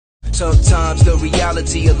Sometimes the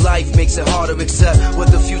reality of life makes it harder to accept what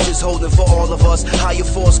the future's holding for all of us. Higher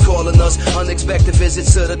force calling us, unexpected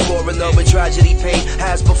visits to the coroner. But tragedy, pain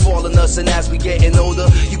has befallen us, and as we getting older,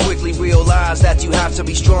 you quickly realize that you have to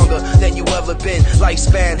be stronger than you ever been.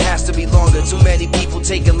 Lifespan has to be longer. Too many people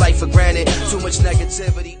taking life for granted. Too much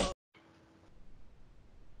negativity.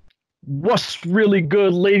 What's really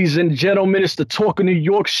good, ladies and gentlemen? It's the Talk of New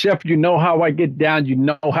York Chef. You know how I get down. You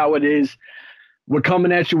know how it is. We're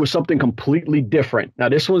coming at you with something completely different. Now,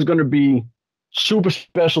 this one's going to be super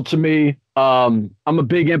special to me. I'm a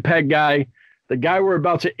big Impact guy. The guy we're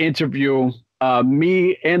about to interview,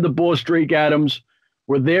 me and the boss, Drake Adams,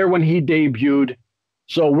 were there when he debuted.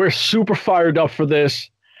 So we're super fired up for this.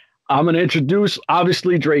 I'm going to introduce,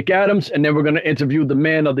 obviously, Drake Adams, and then we're going to interview the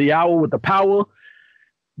man of the hour with the power.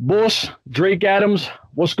 Boss, Drake Adams,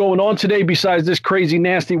 what's going on today besides this crazy,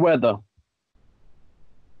 nasty weather?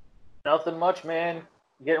 Nothing much, man.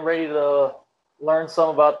 Getting ready to learn some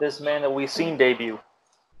about this man that we've seen debut.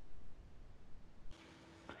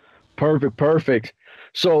 Perfect.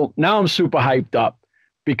 So now I'm super hyped up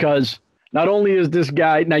because not only is this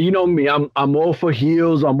guy, now you know me, I'm all for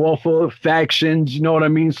heels, I'm all for factions, you know what I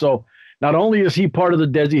mean? So not only is he part of the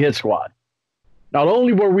Desi Hit Squad, not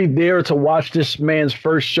only were we there to watch this man's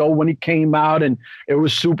first show when he came out, and it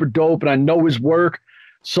was super dope, and I know his work.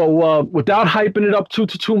 So without hyping it up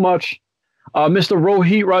too much, Mr.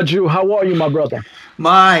 Rohit Raju, how are you, my brother?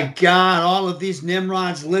 My God, all of these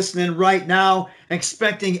Nimrods listening right now,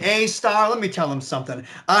 expecting a star. Let me tell them something.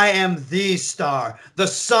 I am the star, the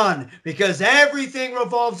sun, because everything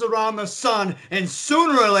revolves around the sun, and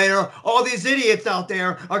sooner or later, all these idiots out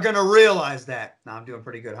there are going to realize that. Now, I'm doing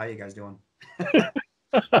pretty good. How you guys doing?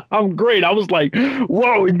 I'm great. I was like,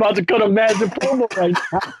 whoa, he's about to cut a massive promo right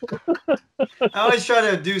now. I always try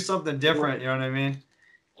to do something different, you know what I mean?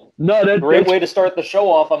 No, that's great way to start the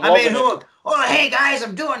show off. Oh, hey guys,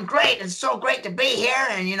 I'm doing great. It's so great to be here,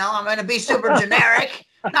 and you know, I'm gonna be super generic.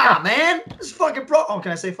 Nah, man, this is fucking pro. Oh,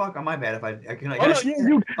 can I say fuck? Oh, my bad. Okay,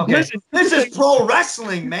 listen, this is pro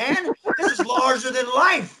wrestling, man. This is larger than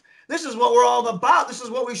life. This is what we're all about. This is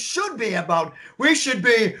what we should be about. We should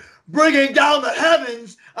be bringing down the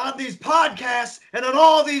heavens on these podcasts and on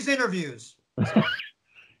all these interviews.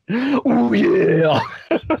 Oh, yeah.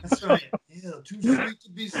 That's right. Yeah, too sweet to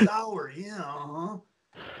be sour. Yeah, uh-huh.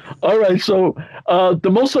 All right, so the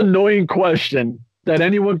most annoying question that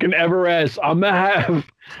anyone can ever ask, I'm gonna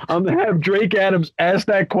have Drake Adams ask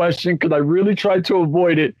that question because I really tried to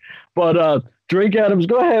avoid it. But Drake Adams,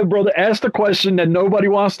 go ahead, brother. Ask the question that nobody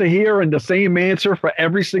wants to hear and the same answer for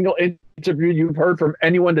every single interview you've heard from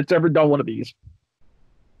anyone that's ever done one of these.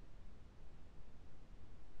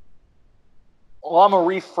 Well, I'm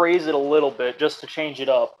going to rephrase it a little bit just to change it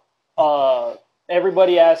up.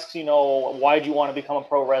 Everybody asks, you know, why'd you want to become a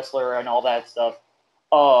pro wrestler and all that stuff.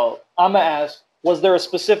 I'm going to ask, was there a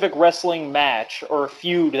specific wrestling match or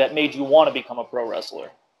feud that made you want to become a pro wrestler?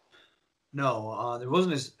 No, there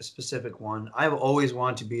wasn't a specific one. I've always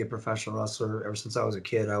wanted to be a professional wrestler ever since I was a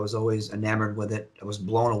kid. I was always enamored with it. I was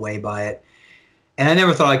blown away by it. And I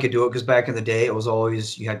never thought I could do it because back in the day, it was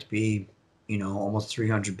always, you had to be, you know, almost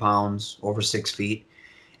 300 pounds, over 6 feet.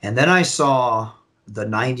 And then I saw the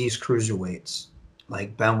 90s cruiserweights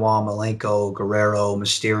like Benoit, Malenko, Guerrero,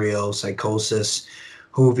 Mysterio, Psychosis,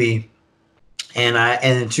 Hoovy.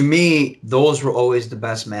 And to me, those were always the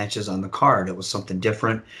best matches on the card. It was something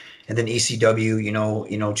different. And then ECW, you know,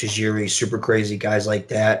 Tajiri, super crazy guys like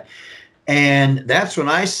that. And that's when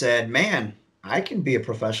I said, man, I can be a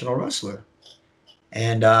professional wrestler.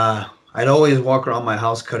 And I'd always walk around my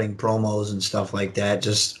house cutting promos and stuff like that,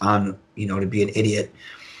 just on, you know, to be an idiot.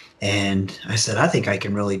 And I said, I think I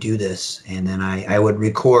can really do this. And then I would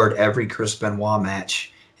record every Chris Benoit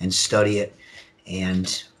match and study it.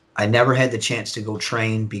 And I never had the chance to go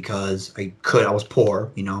train because I was poor,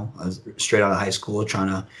 you know. I was straight out of high school trying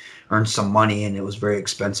to earn some money, and it was very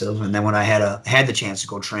expensive. And then when I had the chance to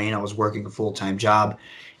go train, I was working a full-time job,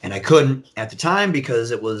 and I couldn't at the time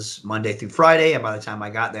because it was Monday through Friday. And by the time I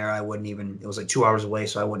got there, it was like 2 hours away,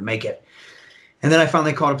 so I wouldn't make it. And then I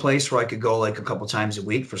finally caught a place where I could go like a couple times a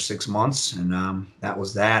week for 6 months, and that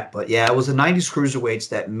was that. But yeah, it was the 90s cruiserweights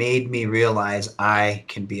that made me realize I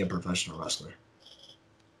can be a professional wrestler.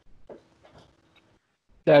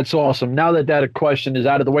 That's awesome. Now that question is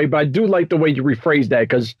out of the way, but I do like the way you rephrased that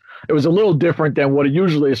because it was a little different than what it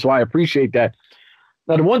usually is, so I appreciate that.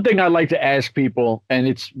 Now, the one thing I like to ask people, and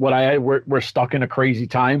it's we're stuck in a crazy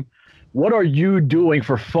time. What are you doing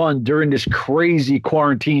for fun during this crazy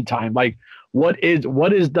quarantine time? Like, what is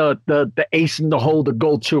the ace in the hole to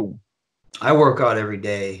go to? I work out every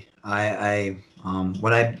day.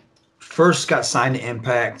 When I first got signed to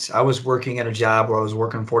Impact, I was working at a job where I was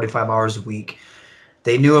working 45 hours a week.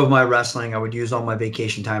 They knew of my wrestling. I would use all my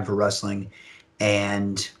vacation time for wrestling.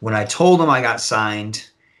 And when I told them I got signed,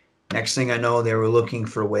 next thing I know, they were looking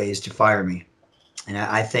for ways to fire me. And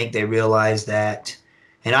I think they realized that.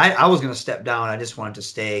 And I was going to step down. I just wanted to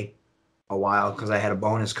stay a while because I had a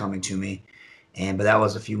bonus coming to me. But that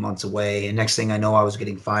was a few months away. And next thing I know, I was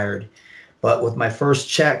getting fired. But with my first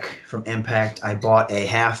check from Impact, I bought a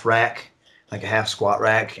half rack, like a half squat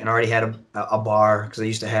rack, and already had a bar because I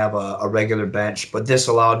used to have a regular bench. But this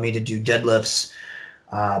allowed me to do deadlifts,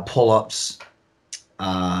 pull-ups,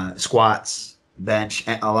 squats, bench,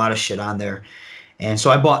 and a lot of shit on there. And so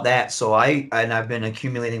I bought that. So I've been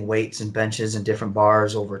accumulating weights and benches and different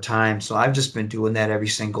bars over time. So I've just been doing that every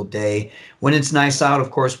single day. When it's nice out, of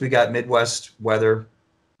course, we got Midwest weather.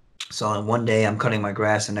 So on one day I'm cutting my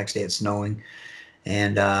grass, the next day it's snowing.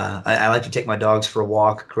 And I like to take my dogs for a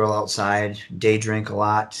walk, grill outside, day drink a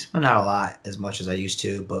lot. Well, not a lot, as much as I used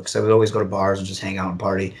to, but because I would always go to bars and just hang out and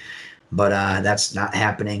party. But that's not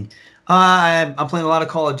happening. I'm playing a lot of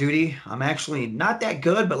Call of Duty. I'm actually not that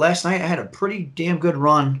good, but last night I had a pretty damn good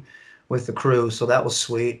run with the crew, so that was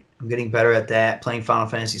sweet. I'm getting better at that. Playing Final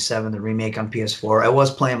Fantasy VII, the remake on PS4. I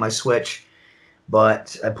was playing my Switch,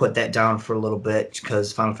 but I put that down for a little bit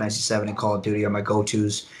because Final Fantasy VII and Call of Duty are my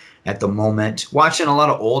go-tos at the moment. Watching a lot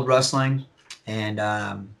of old wrestling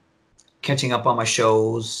and catching up on my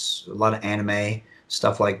shows, a lot of anime,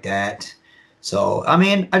 stuff like that. So, I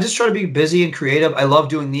mean, I just try to be busy and creative. I love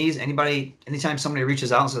doing these. Anytime somebody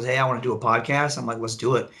reaches out and says, hey, I want to do a podcast, I'm like, let's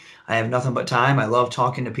do it. I have nothing but time. I love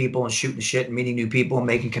talking to people and shooting shit and meeting new people and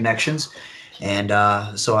making connections. And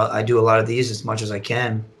so I do a lot of these as much as I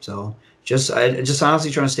can. So just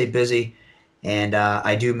honestly trying to stay busy. And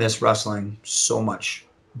I do miss wrestling so much.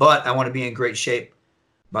 But I want to be in great shape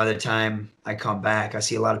by the time I come back. I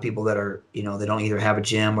see a lot of people that are, they don't either have a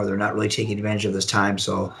gym or they're not really taking advantage of this time.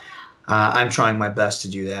 So I'm trying my best to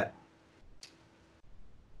do that.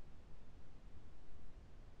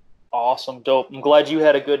 Awesome, dope. I'm glad you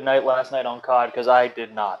had a good night last night on COD because I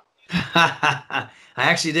did not. I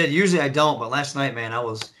actually did. Usually I don't, but last night, man, I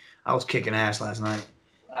was kicking ass last night.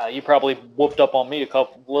 You probably whooped up on me a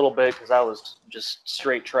little bit because I was just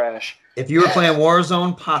straight trash. If you were playing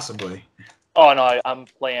Warzone, possibly. Oh no, I'm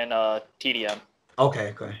playing TDM.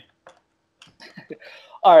 Okay.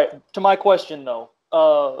 All right. To my question though.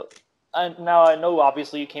 Now I know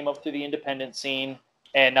obviously you came up through the independent scene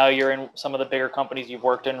and now you're in some of the bigger companies. You've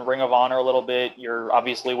worked in Ring of Honor a little bit. You're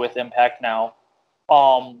obviously with Impact now.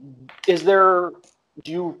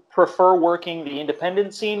 Do you prefer working the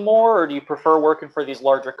independent scene more or do you prefer working for these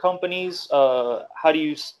larger companies? How do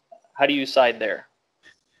you side there?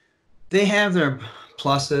 They have their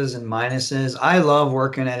pluses and minuses. I love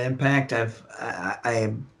working at Impact.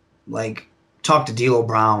 I like talk to D'Lo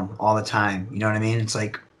Brown all the time. You know what I mean? It's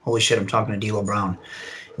like, holy shit, I'm talking to D'Lo Brown.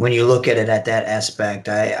 When you look at it at that aspect,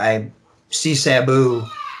 I see Sabu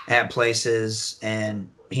at places and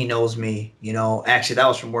he knows me. Actually that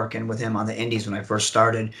was from working with him on the indies when I first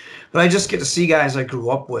started. But I just get to see guys I grew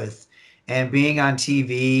up with and being on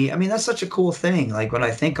TV. I mean, that's such a cool thing. Like when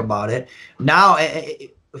I think about it now,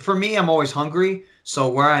 for me, I'm always hungry. So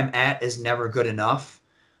where I'm at is never good enough.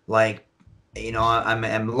 Like,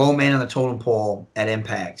 I'm low man on the totem pole at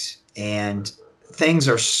Impact and things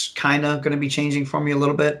are kind of going to be changing for me a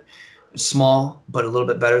little bit. Small, but a little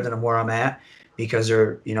bit better than where I'm at because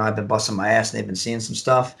I've been busting my ass and they've been seeing some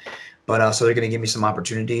stuff. But so they're going to give me some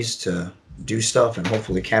opportunities to do stuff and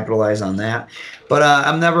hopefully capitalize on that. But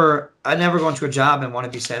I never go into a job and want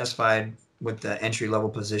to be satisfied with the entry-level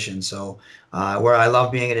position. So where I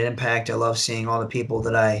love being at an Impact, I love seeing all the people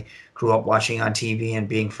that I grew up watching on TV and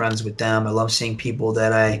being friends with them. I love seeing people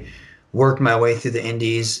that I worked my way through the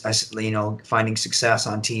indies, finding success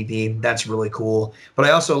on TV. That's really cool. But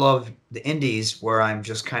I also love the indies where I'm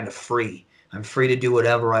just kind of free. I'm free to do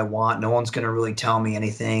whatever I want. No one's going to really tell me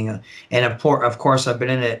anything. And of course, I've been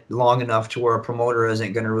in it long enough to where a promoter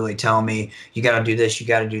isn't going to really tell me, you got to do this, you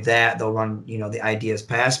got to do that. They'll run, the ideas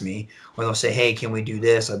past me. Or they'll say, hey, can we do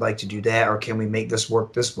this? I'd like to do that. Or can we make this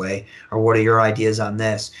work this way? Or what are your ideas on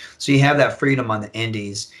this? So you have that freedom on the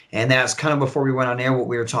indies. And that's kind of before we went on air what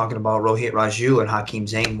we were talking about, Rohit Raju and Hakeem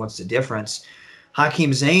Zayn. What's the difference?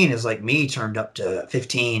 Hakeem Zayn is like me turned up to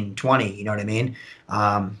 15, 20, you know what I mean?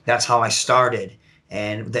 That's how I started.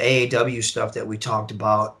 And the AEW stuff that we talked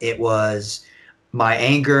about, it was my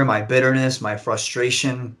anger, my bitterness, my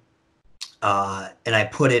frustration, and I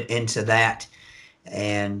put it into that.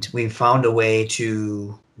 And we found a way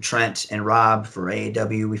to, Trent and Rob for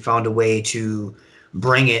AEW, we found a way to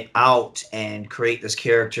bring it out and create this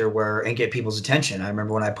character and get people's attention. I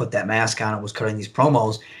remember when I put that mask on, it was cutting these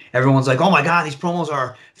promos. Everyone's like, "Oh my God, these promos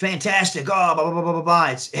are fantastic! Oh, blah blah blah blah blah blah.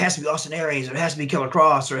 It has to be Austin Aries, or it has to be Killer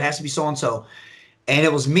Cross, or it has to be so and so." And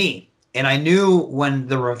it was me. And I knew when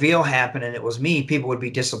the reveal happened and it was me, people would be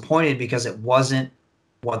disappointed because it wasn't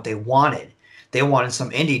what they wanted. They wanted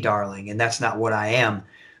some indie darling, and that's not what I am.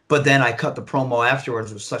 But then I cut the promo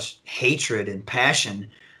afterwards with such hatred and passion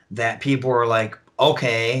that people were like,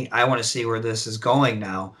 okay, I want to see where this is going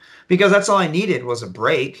now. Because that's all I needed was a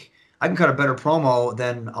break. I can cut a better promo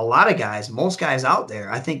than a lot of guys, most guys out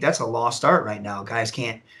there. I think that's a lost art right now. Guys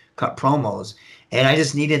can't cut promos. And I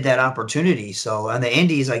just needed that opportunity. So on the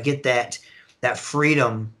indies, I get that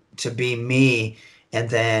freedom to be me, and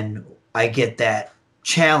then I get that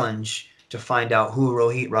challenge to find out who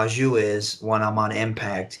Rohitraju is when I'm on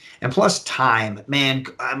Impact. And plus time. Man,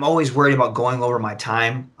 I'm always worried about going over my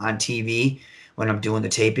time on TV when I'm doing the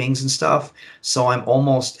tapings and stuff. So I'm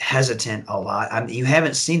almost hesitant a lot. You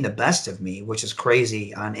haven't seen the best of me, which is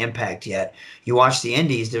crazy, on Impact yet. You watch the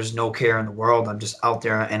indies, there's no care in the world. I'm just out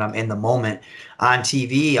there and I'm in the moment. On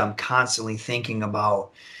TV, I'm constantly thinking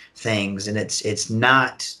about things, and it's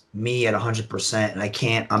not me at 100%, and I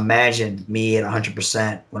can't imagine me at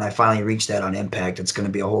 100% when I finally reach that on Impact. It's going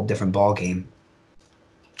to be a whole different ball game.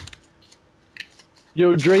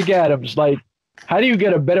 Yo, Drake Adams, like, how do you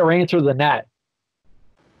get a better answer than that?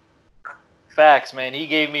 Facts, man. He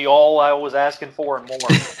gave me all I was asking for and more.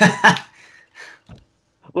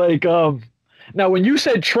 Like, now when you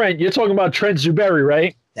said Trent, you're talking about Trent Zuberi,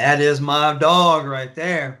 right? That is my dog right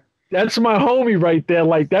there. That's my homie right there.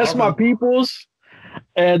 Like, that's my people's.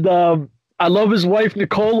 And I love his wife,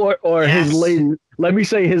 Nicole, or Yes. his lady. Let me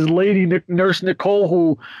say his lady, Nurse Nicole,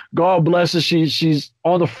 who, God bless her, she's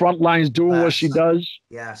on the front lines doing what she does.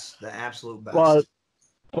 Yes, the absolute best.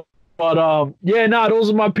 But yeah, nah, those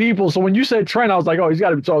are my people. So when you said Trent, I was like, oh, he's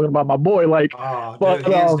got to be talking about my boy. Like,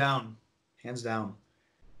 dude, hands down. Hands down.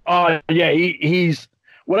 Yeah, he's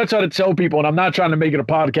what I try to tell people, and I'm not trying to make it a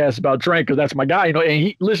podcast about Trent because that's my guy, you know.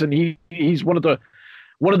 And he's one of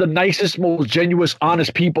the nicest, most genuine,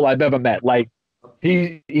 honest people I've ever met. Like,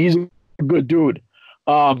 he's a good dude.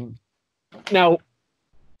 Now,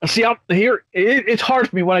 see, I'm here. It's hard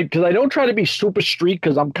for me because I don't try to be super street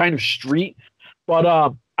because I'm kind of street, but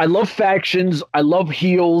I love factions, I love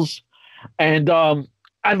heels, and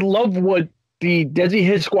I love what the Desi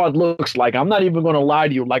Hit Squad looks like. I'm not even going to lie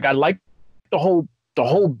to you. Like, I like the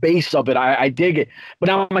whole base of it. I dig it. But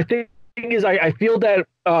now my thing is, I feel that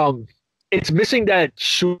it's missing that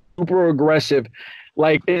super aggressive.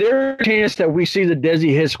 Like, is there a chance that we see the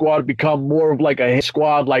Desi Hit Squad become more of like a hit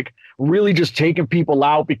squad, like really just taking people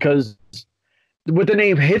out? Because with the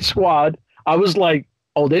name Hit Squad, I was like,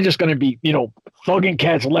 oh, they're just going to be, thugging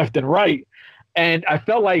cats left and right. And I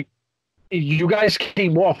felt like you guys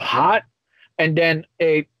came off hot, and then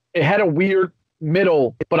it had a weird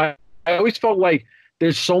middle, but I always felt like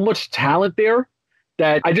there's so much talent there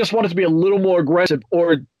that I just wanted to be a little more aggressive.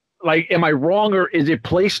 Or, like, am I wrong, or is it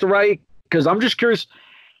placed right? Because I'm just curious.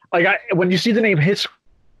 Like, when you see the name Hit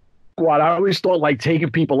Squad, I always thought like taking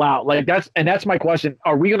people out. Like, that's my question.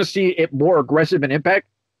 Are we going to see it more aggressive in Impact?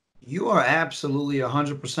 You are absolutely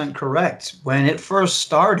 100% correct. When it first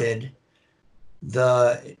started,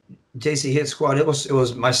 the JC Hit Squad, it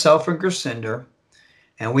was myself and Grissinder,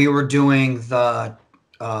 and we were doing the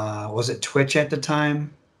was it Twitch at the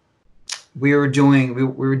time? We were doing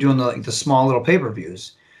the small little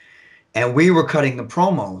pay-per-views, and we were cutting the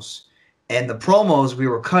promos, and the promos we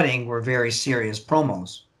were cutting were very serious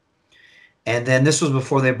promos. And then this was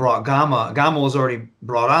before they brought Gamma. Gamma was already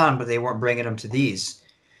brought on, but they weren't bringing him to these.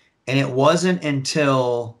 And it wasn't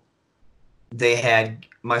until they had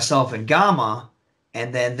myself and Gamma,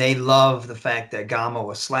 and then they loved the fact that Gamma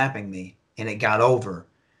was slapping me, and it got over.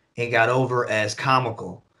 It got over as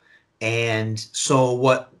comical. And so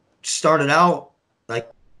what started out like,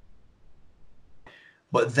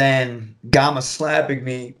 but then Gamma slapping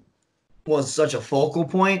me was such a focal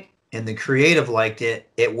point, and the creative liked it.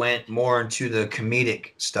 It went more into the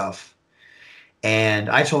comedic stuff. And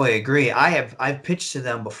I totally agree. I've pitched to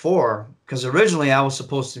them before, because originally I was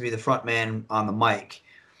supposed to be the front man on the mic,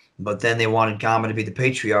 but then they wanted Gamma to be the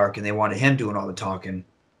patriarch, and they wanted him doing all the talking.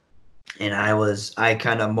 And I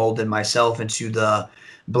kind of molded myself into the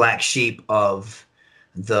black sheep of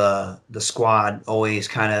the squad, always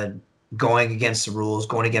kind of going against the rules,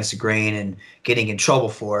 going against the grain, and getting in trouble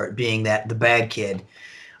for it, being the bad kid.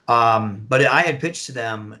 But I had pitched to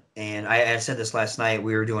them, and I said this last night.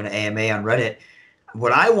 We were doing an AMA on Reddit.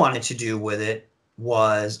 What I wanted to do with it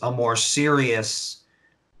was a more serious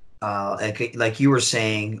like you were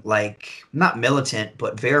saying, like not militant,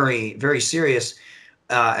 but very, very serious,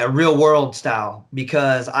 a real world style.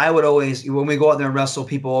 Because I would always, when we go out there and wrestle,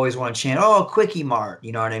 people always want to chant, "Oh, Quickie Mart,"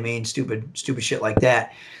 you know what I mean? Stupid shit like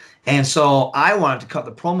that. And so I wanted to cut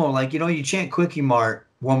the promo like, you chant Quickie Mart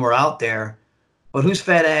when we're out there, but whose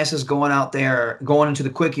fat ass is going out there, going into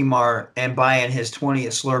the Quickie Mart and buying his 20th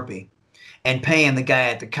Slurpee and paying the guy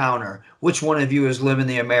at the counter? Which one of you is living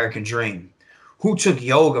the American dream? Who took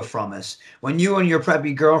yoga from us? When you and your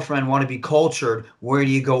preppy girlfriend want to be cultured, where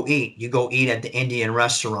do you go eat? You go eat at the Indian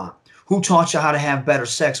restaurant. Who taught you how to have better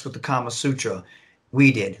sex with the Kama Sutra? We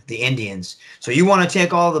did, the Indians. So you want to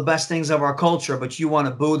take all the best things of our culture, but you want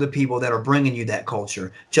to boo the people that are bringing you that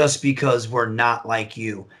culture just because we're not like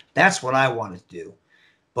you. That's what I wanted to do.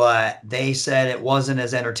 But they said it wasn't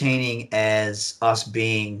as entertaining as us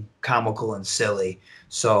being comical and silly.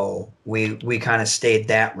 So we kind of stayed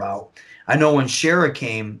that route. I know when Shera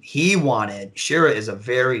came, Shera is a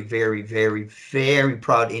very, very, very, very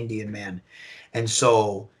proud Indian man. And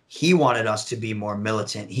so he wanted us to be more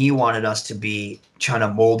militant. He wanted us to be trying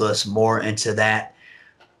to mold us more into that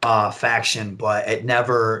faction, but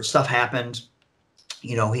stuff happened.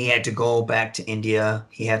 He had to go back to India.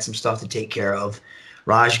 He had some stuff to take care of.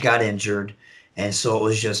 Raj got injured, and so it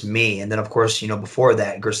was just me. And then, of course, before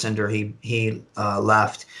that, Gersinder, he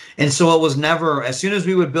left. And so it was never, as soon as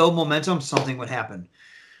we would build momentum, something would happen.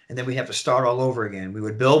 And then we have to start all over again. We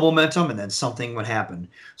would build momentum, and then something would happen.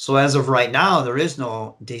 So as of right now, there is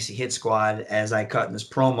no Daisy Hit Squad. As I cut in this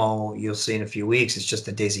promo, you'll see in a few weeks, it's just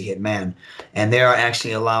a Daisy Hit Man. And they are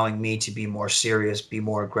actually allowing me to be more serious, be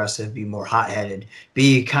more aggressive, be more hot-headed,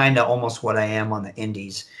 be kind of almost what I am on the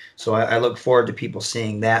indies. So I look forward to people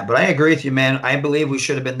seeing that. But I agree with you, man. I believe we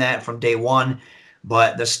should have been that from day one.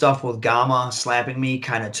 But the stuff with Gama slapping me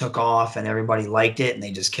kind of took off, and everybody liked it, and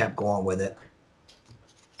they just kept going with it.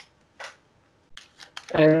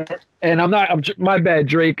 And my bad,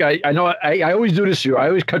 Drake. I know I always do this to you. I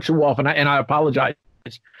always cut you off, and I apologize.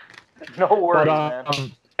 No worries,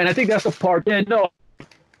 man. And I think that's the part. Yeah, no,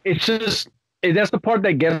 it's just that's the part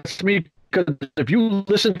that gets me, because if you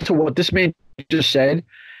listen to what this man just said,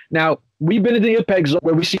 now we've been in the Impact Zone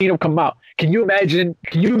where we've seen him come out. Can you imagine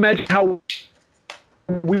how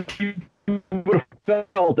we would have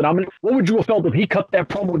felt? And what would you have felt if he cut that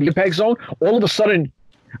promo in the Impact Zone? All of a sudden,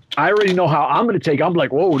 I already know how I'm going to take it. I'm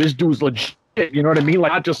like, whoa, this dude's legit. You know what I mean?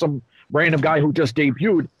 Like, not just some random guy who just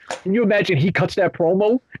debuted. Can you imagine he cuts that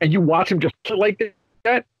promo and you watch him just like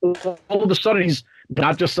that? All of a sudden, he's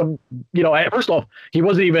not just some, first off, he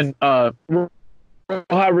wasn't even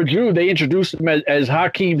Rohitraju. They introduced him as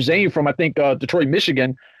Hakeem Zayn from, I think, Detroit,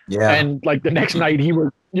 Michigan. Yeah. And like the next night, he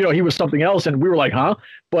was something else. And we were like, huh?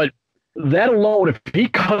 But that alone, if he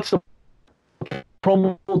cuts the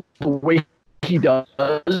promo the way he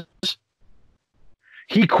does,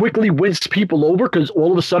 he quickly wins people over, because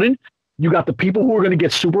all of a sudden you got the people who are going to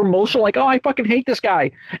get super emotional, like, oh, I fucking hate this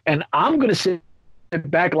guy, and I'm going to sit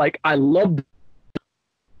back like, I love him.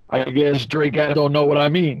 I guess Drake, I don't know what I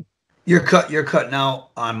mean. You're cutting out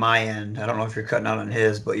on my end. I don't know if you're cutting out on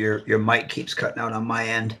his, but your mic keeps cutting out on my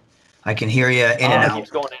end. I can hear you in and out. It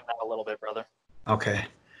keeps going in and out a little bit, brother. Okay.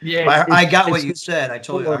 Yeah, I got what you said. I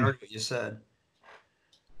heard what you said.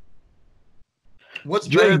 What's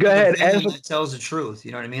better than the villain that tells the truth?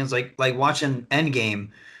 You know what I mean? It's like watching Endgame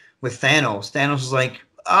with Thanos. Thanos is like,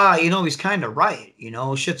 he's kind of right.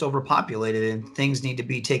 Shit's overpopulated and things need to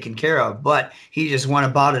be taken care of. But he just went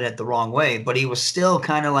about it the wrong way. But he was still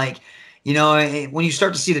kind of like, when you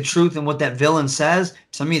start to see the truth in what that villain says,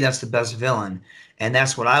 to me, that's the best villain. And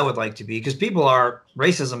that's what I would like to be, because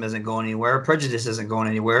racism isn't going anywhere. Prejudice isn't going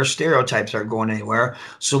anywhere. Stereotypes aren't going anywhere.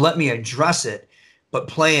 So let me address it, but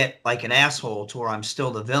play it like an asshole to where I'm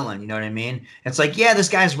still the villain. You know what I mean? It's like, yeah, this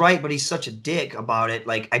guy's right, but he's such a dick about it.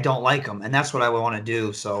 Like, I don't like him. And that's what I want to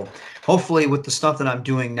do. So hopefully with the stuff that I'm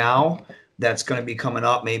doing now, that's going to be coming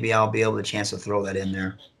up, maybe I'll be able to chance to throw that in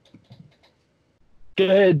there. Go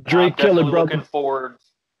ahead, Drake, kill it, brother.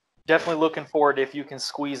 Definitely looking forward if you can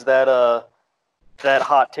squeeze that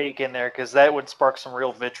hot take in there, because that would spark some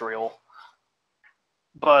real vitriol.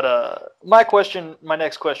 But my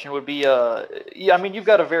next question would be, you've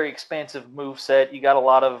got a very expansive move set. You got a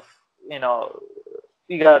lot of,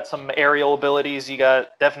 you got some aerial abilities. You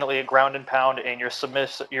got definitely a ground and pound, and your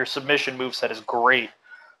submission move set is great.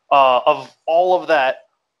 Of all of that,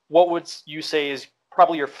 what would you say is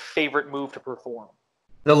probably your favorite move to perform?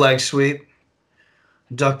 The leg sweep.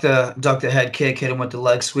 Duck the head kick, hit him with the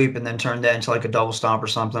leg sweep, and then turn that into like a double stomp or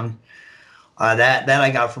something. That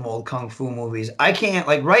I got from old kung fu movies. I can't,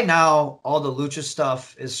 like, right now, all the lucha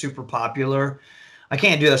stuff is super popular. I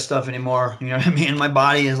can't do that stuff anymore. You know what I mean? My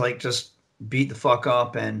body is like just beat the fuck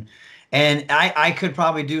up, and I could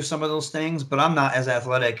probably do some of those things, but I'm not as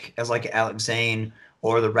athletic as like Alex Zane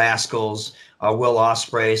or the Rascals or Will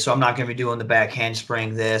Ospreay, so I'm not going to be doing the back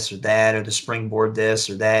handspring this or that or the springboard this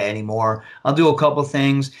or that anymore. I'll do a couple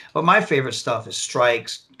things, but my favorite stuff is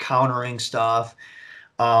strikes, countering stuff.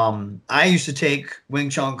 I used to take Wing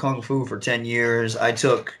Chun Kung Fu for 10 years. I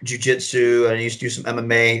took Jiu-Jitsu, and I used to do some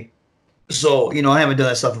MMA. So, I haven't done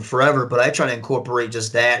that stuff in forever, but I try to incorporate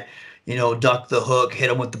just that, duck the hook, hit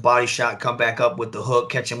them with the body shot, come back up with the hook,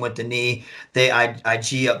 catch them with the knee. I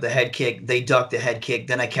G up the head kick, they duck the head kick,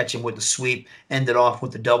 then I catch them with the sweep, end it off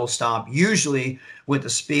with the double stomp. Usually with the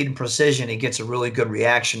speed and precision, it gets a really good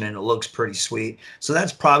reaction and it looks pretty sweet. So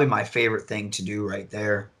that's probably my favorite thing to do right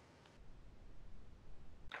there.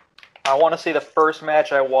 I want to say the first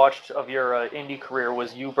match I watched of your indie career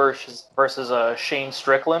was you versus Shane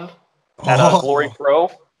Strickland at Glory Pro.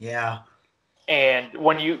 Yeah. And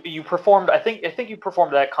when you performed, I think you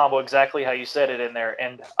performed that combo exactly how you said it in there.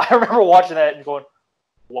 And I remember watching that and going,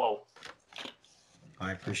 "Whoa!"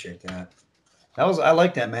 I appreciate that. I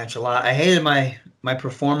liked that match a lot. I hated my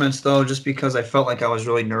performance though, just because I felt like I was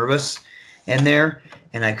really nervous in there,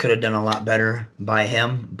 and I could have done a lot better by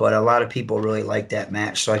him. But a lot of people really liked that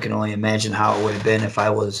match, so I can only imagine how it would have been if I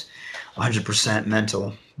was 100%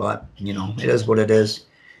 mental. But it is what it is.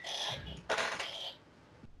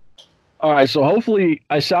 All right, so hopefully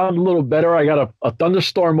I sound a little better. I got a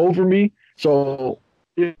thunderstorm over me, so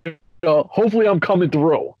hopefully I'm coming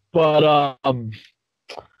through. But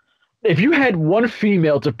if you had one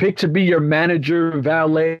female to pick to be your manager,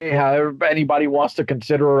 valet, however anybody wants to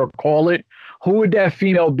consider or call it, who would that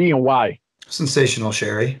female be and why? Sensational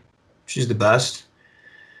Sherry. She's the best.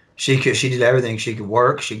 She did everything. She could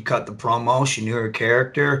work. She cut the promo. She knew her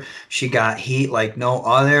character. She got heat like no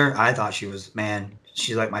other. I thought she's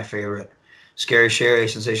like my favorite. Scary Sherry,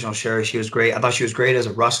 Sensational Sherry. She was great. I thought she was great as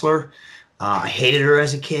a wrestler. I hated her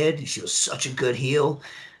as a kid. She was such a good heel,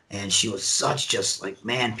 and she was such just like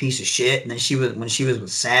piece of shit. And then when she was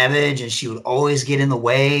with Savage, and she would always get in the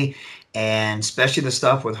way, and especially the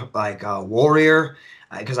stuff with like Warrior,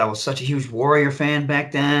 because I was such a huge Warrior fan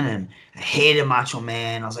back then, and I hated Macho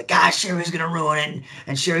Man. I was like, God, Sherry's gonna ruin it,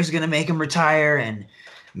 and Sherry's gonna make him retire. And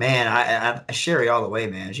man, I Sherry all the way,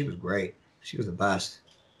 man. She was great. She was the best.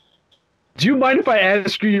 Do you mind if I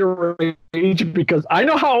ask you your age? Because I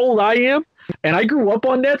know how old I am, and I grew up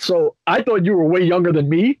on that, so I thought you were way younger than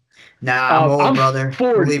me. Nah, I'm old, brother.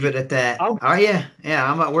 40. We'll leave it at that.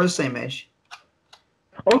 Yeah. We're the same age.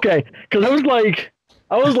 Okay, because I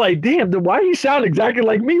was like, damn, why do you sound exactly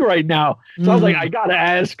like me right now? So I was like, I gotta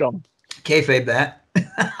ask him. Kayfabe that.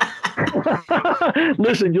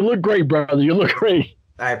 Listen, you look great, brother. You look great.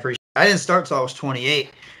 I appreciate it. I didn't start till I was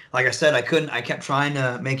 28. Like I said, I kept trying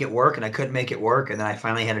to make it work, and I couldn't make it work. And then I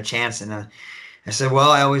finally had a chance, and I said,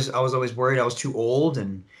 well, I was always worried I was too old,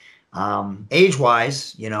 and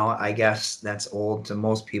age-wise, I guess that's old to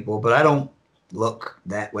most people. But I don't look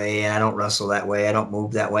that way, and I don't wrestle that way. I don't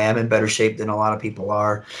move that way. I'm in better shape than a lot of people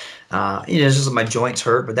are. It's just my joints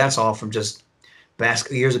hurt, but that's all from just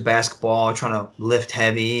years of basketball, trying to lift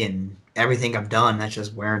heavy, and everything I've done. That's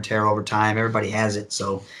just wear and tear over time. Everybody has it,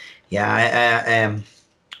 so yeah,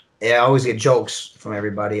 I always get jokes from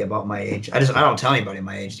everybody about my age. I don't tell anybody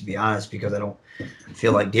my age, to be honest, because I don't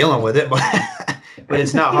feel like dealing with it. But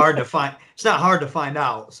it's not hard to find. It's not hard to find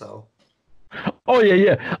out. So. Oh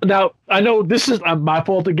yeah. Now I know this is my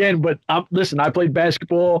fault again, but listen, I played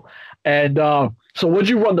basketball, and so would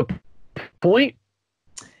you run the point?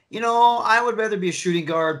 I would rather be a shooting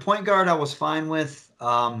guard. Point guard, I was fine with.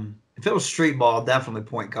 If it was street ball, definitely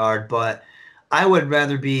point guard. But I would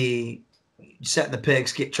rather be setting the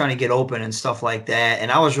picks, trying to get open and stuff like that.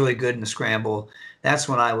 And I was really good in the scramble. That's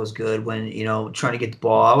when I was good, when, trying to get the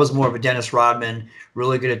ball. I was more of a Dennis Rodman,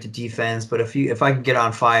 really good at the defense. But if I could get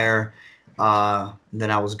on fire,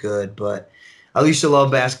 then I was good. But I used to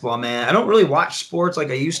love basketball, man. I don't really watch sports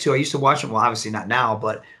like I used to. I used to watch them, well, obviously not now,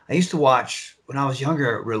 but I used to watch when I was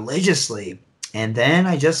younger religiously. And then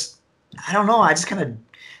I just kind of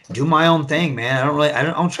do my own thing, man. I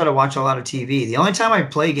don't try to watch a lot of TV. The only time I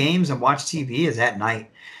play games and watch TV is at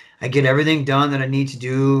night. I get everything done that I need to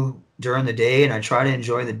do during the day, and I try to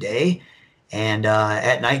enjoy the day. And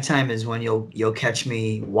at nighttime is when you'll catch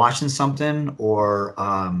me watching something or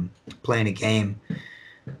playing a game.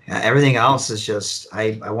 Everything else is just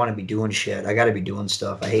I want to be doing shit. I got to be doing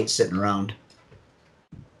stuff. I hate sitting around.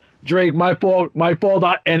 Drake, my fault.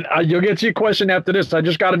 And you'll get to your question after this. I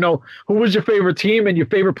just got to know, who was your favorite team and your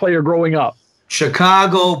favorite player growing up?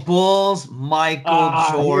 Chicago Bulls, Michael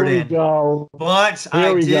Jordan. Here we go. But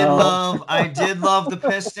I did love the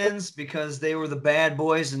Pistons because they were the bad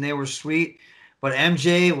boys and they were sweet. But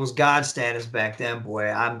MJ was God status back then, boy.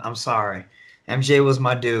 I'm sorry. MJ was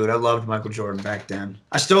my dude. I loved Michael Jordan back then.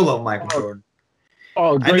 I still love Michael Jordan.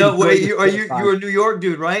 Oh, I know. Wait, you're a New York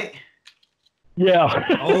dude, right? Yeah.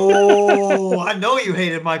 Oh, I know you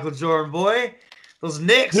hated Michael Jordan, boy. Those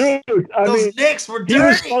Knicks. Dude, those Knicks were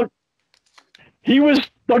dirty. He was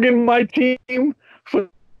stuck in my team for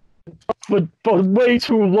way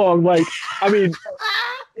too long. Like, I mean,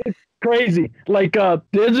 it's crazy. Like,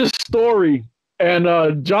 there's a story,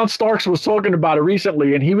 and John Starks was talking about it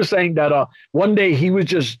recently, and he was saying that one day he was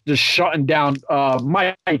just shutting down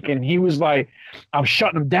Mike, and he was like, I'm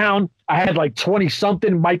shutting him down. I had like 20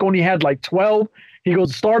 something. Mike only had like 12. He goes,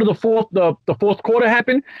 the start of the fourth quarter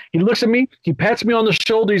happened. He looks at me. He pats me on the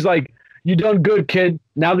shoulder. He's like, you done good, kid.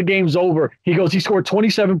 Now the game's over. He goes, he scored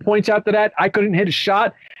 27 points after that. I couldn't hit a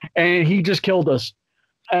shot, and he just killed us.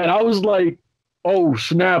 And I was like, oh,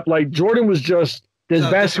 snap. Like, Jordan was just, there's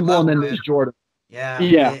basketball and then there's Jordan. Yeah.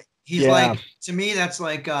 Yeah. He's like, to me, that's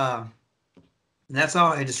like, that's how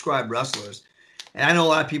I describe wrestlers. And I know a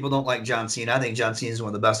lot of people don't like John Cena. I think John Cena is one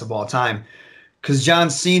of the best of all time because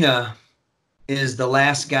John Cena is the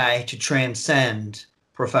last guy to transcend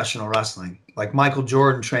professional wrestling. Like Michael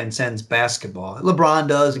Jordan transcends basketball. LeBron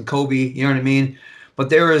does and Kobe, you know what I mean? But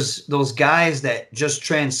there is those guys that just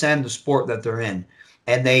transcend the sport that they're in.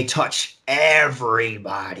 And they touch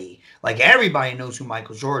everybody. Like everybody knows who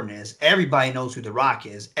Michael Jordan is. Everybody knows who The Rock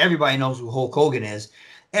is. Everybody knows who Hulk Hogan is.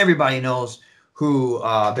 Everybody knows who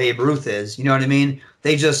Babe Ruth is. You know what I mean?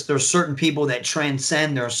 There's certain people that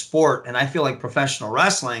transcend their sport. And I feel like professional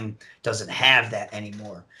wrestling doesn't have that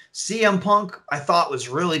anymore. CM Punk, I thought was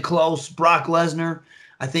really close. Brock Lesnar,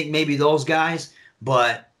 I think maybe those guys.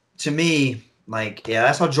 But to me, like, yeah,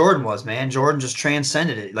 that's how Jordan was, man. Jordan just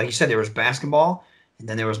transcended it. Like you said, there was basketball, and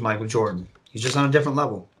then there was Michael Jordan. He's just on a different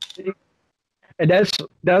level. And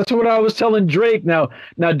that's what I was telling Drake. Now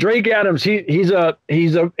Drake Adams, he's a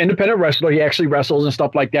independent wrestler. He actually wrestles and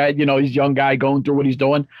stuff like that. You know, he's a young guy going through what he's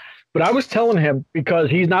doing. But I was telling him, because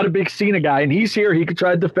he's not a big Cena guy, and he's here, he could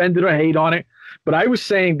try to defend it or hate on it. But I was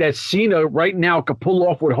saying that Cena right now could pull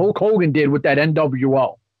off what Hulk Hogan did with that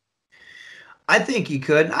N.W.A. I think he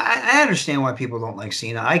could. I understand why people don't like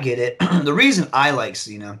Cena. I get it. The reason I like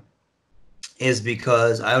Cena is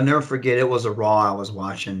because I'll never forget, it was a Raw I was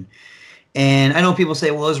watching. And I know people say,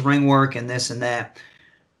 well, his ring work and this and that.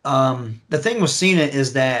 The thing with Cena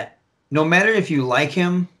is that no matter if you like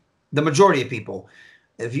him, the majority of people,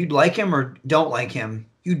 if you like him or don't like him,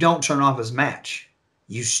 you don't turn off his match.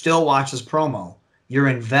 You still watch his promo. You're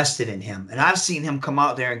invested in him. And I've seen him come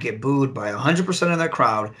out there and get booed by 100% of that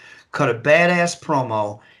crowd, cut a badass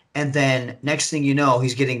promo, and then next thing you know,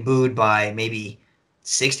 he's getting booed by maybe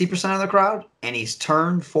 60% of the crowd, and he's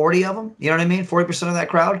turned 40 of them. You know what I mean? 40% of that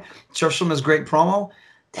crowd chirps from his great promo.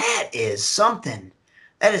 That is something.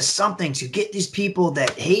 That is something to get these people that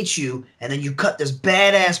hate you, and then you cut this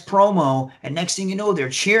badass promo, and next thing you know, they're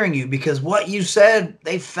cheering you because what you said,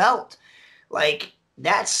 they felt. Like,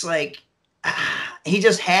 that's like, he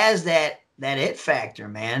just has that it factor,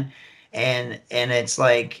 man. And it's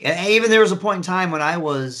like, and even there was a point in time when I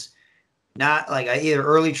was not like either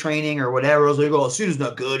early training or whatever. I was like, oh, Cena's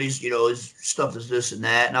not good. He's, you know, his stuff is this and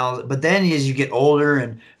that. But then as you get older,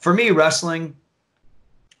 and for me, wrestling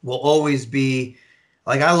will always be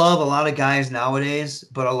like, I love a lot of guys nowadays,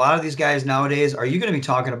 but a lot of these guys nowadays, are you going to be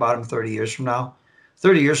talking about them 30 years from now?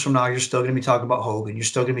 30 years from now, you're still going to be talking about Hogan. You're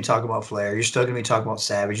still going to be talking about Flair. You're still going to be talking about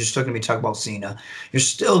Savage. You're still going to be talking about Cena. You're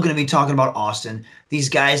still going to be talking about Austin. These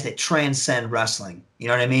guys that transcend wrestling. You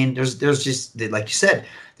know what I mean? There's just, like you said,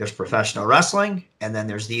 there's professional wrestling, and then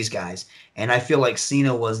there's these guys. And I feel like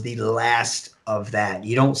Cena was the last of that.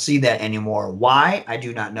 You don't see that anymore. Why? I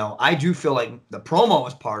do not know. I do feel like the promo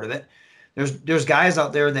is part of it. There's guys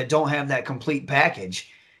out there that don't have that complete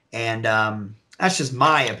package. And that's just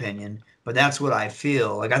my opinion. But that's what I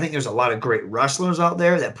feel. Like, I think there's a lot of great wrestlers out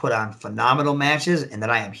there that put on phenomenal matches and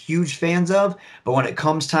that I am huge fans of. But when it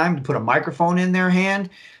comes time to put a microphone in their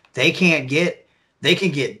hand, they can get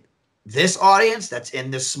this audience that's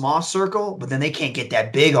in this small circle, but then they can't get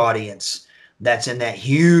that big audience that's in that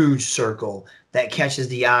huge circle that catches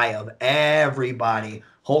the eye of everybody.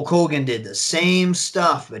 Hulk Hogan did the same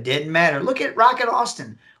stuff, but it didn't matter. Look at Rock and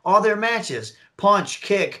Austin. All their matches. Punch,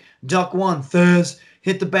 kick, duck one, fizz.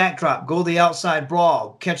 Hit the backdrop, go to the outside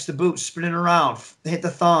brawl, catch the boot, spin it around, hit the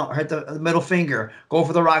thumb, or hit the middle finger, go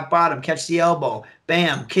for the rock bottom, catch the elbow,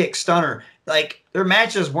 bam, kick, stunner. Like, their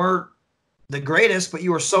matches weren't the greatest, but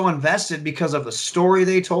you were so invested because of the story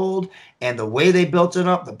they told and the way they built it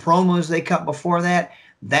up, the promos they cut before that.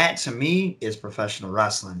 That, to me, is professional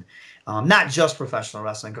wrestling. Not just professional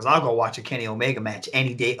wrestling, because I'll go watch a Kenny Omega match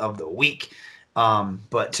any day of the week.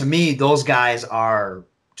 But to me, those guys are,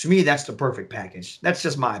 to me, that's the perfect package. That's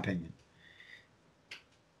just my opinion.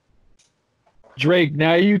 Drake,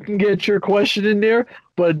 now you can get your question in there,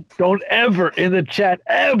 but don't ever in the chat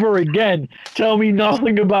ever again tell me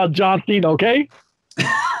nothing about John Cena, okay?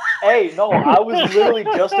 Hey, no, I was literally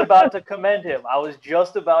just about to commend him. I was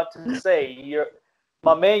just about to say,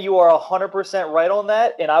 my man, you are 100% right on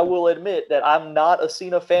that, and I will admit that I'm not a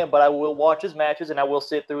Cena fan, but I will watch his matches and I will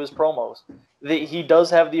sit through his promos. He does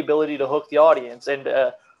have the ability to hook the audience, and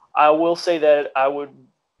I will say that I would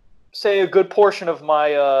say a good portion of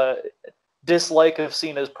my dislike of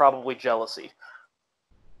Cena is probably jealousy.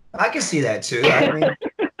 I can see that too.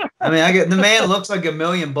 I get the man looks like $1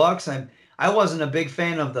 million. I wasn't a big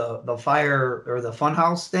fan of the fire or the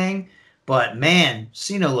funhouse thing, but man,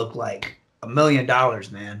 Cena looked like $1 million,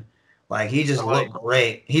 man. Like he just looked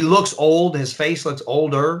great. He looks old. His face looks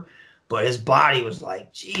older, but his body was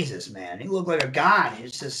like, Jesus, man. He looked like a god.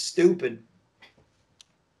 He's just stupid.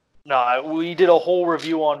 No, we did a whole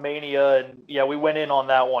review on Mania, and yeah, we went in on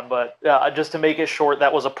that one. But just to make it short,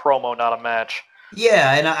 that was a promo, not a match.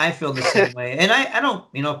 Yeah, and I feel the same way. And I don't,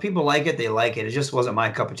 if people like it, they like it. It just wasn't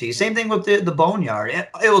my cup of tea. Same thing with the Boneyard. It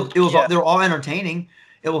was Yeah. They were all entertaining.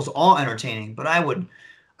 It was all entertaining. But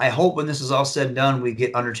I hope when this is all said and done, we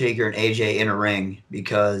get Undertaker and AJ in a ring,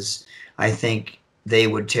 because I think they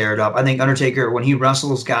would tear it up. I think Undertaker, when he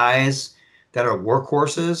wrestles guys that are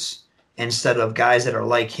workhorses instead of guys that are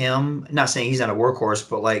like him, not saying he's not a workhorse,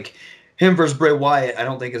 but like him versus Bray Wyatt, I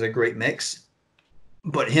don't think is a great mix.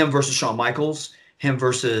 But him versus Shawn Michaels, him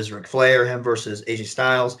versus Ric Flair, him versus AJ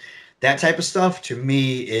Styles, that type of stuff to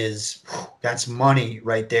me that's money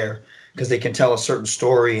right there, because they can tell a certain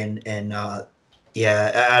story and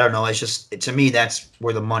yeah, I don't know. It's just, to me, that's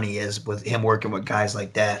where the money is, with him working with guys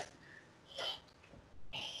like that.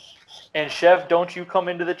 And Chef, don't you come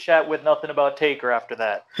into the chat with nothing about Taker after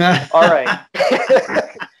that. All right.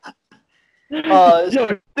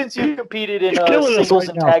 Since you competed in singles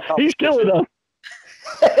and tag competition. He's killing us.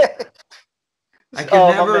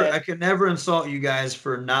 I can never insult you guys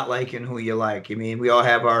for not liking who you like. I mean, we all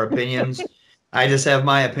have our opinions. I just have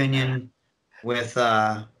my opinion with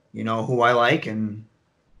who I like and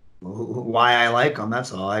why I like them.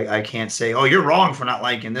 That's all. I can't say, oh, you're wrong for not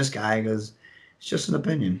liking this guy, because it's just an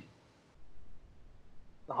opinion.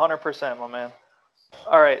 100%, my man.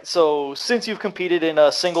 All right, so since you've competed in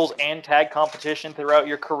singles and tag competition throughout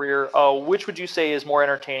your career, which would you say is more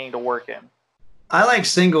entertaining to work in? I like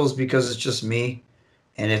singles because it's just me,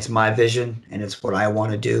 and it's my vision, and it's what I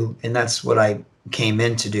want to do, and that's what I came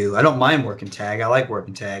in to do. I don't mind working tag. I like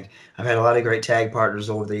working tag. I've had a lot of great tag partners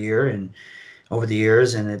over the years,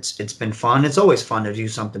 and it's been fun. It's always fun to do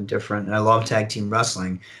something different, and I love tag team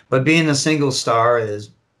wrestling. But being a single star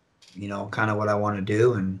is, kind of what I want to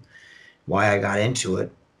do and why I got into it.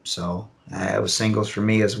 So it was singles for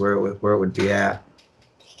me is where it would be at.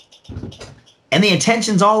 And the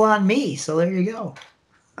attention's all on me, so there you go.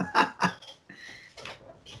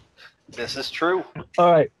 This is true. All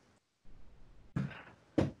right.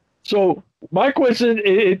 So my question,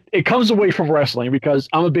 it comes away from wrestling, because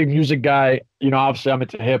I'm a big music guy. Obviously I'm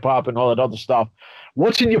into hip hop and all that other stuff.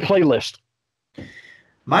 What's in your playlist?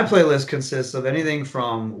 My playlist consists of anything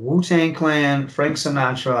from Wu-Tang Clan, Frank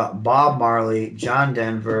Sinatra, Bob Marley, John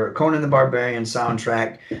Denver, Conan the Barbarian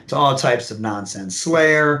soundtrack, to all types of nonsense.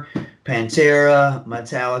 Slayer, Pantera,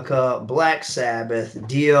 Metallica, Black Sabbath,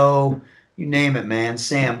 Dio, you name it, man.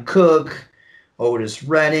 Sam Cooke, Otis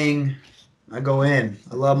Redding. I go in.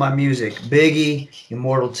 I love my music. Biggie,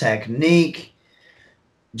 Immortal Technique,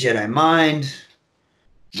 Jedi Mind,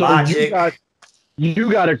 So Logic.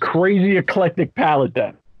 You got a crazy eclectic palette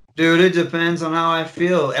then. Dude, it depends on how I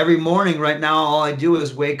feel. Every morning right now, all I do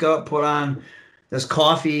is wake up, put on this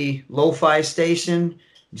coffee lo-fi station,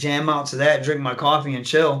 jam out to that, drink my coffee, and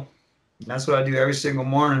chill. That's what I do every single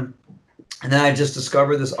morning. And then I just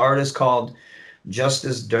discovered this artist called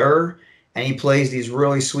Justice Durr, and he plays these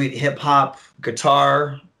really sweet hip-hop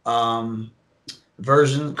guitar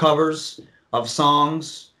version covers of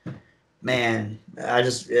songs. Man, I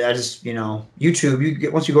just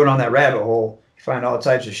YouTube, once you go down that rabbit hole, you find all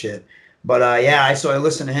types of shit. But so I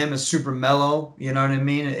listen to him. It's super mellow, you know what I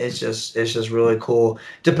mean? It's just really cool.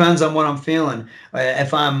 Depends on what I'm feeling.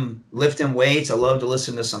 If I'm lifting weights, I love to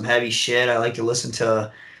listen to some heavy shit. I like to listen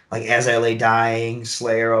to like As I Lay Dying,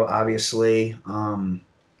 Slayer, obviously.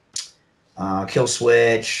 Kill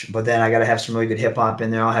Switch, but then I got to have some really good hip hop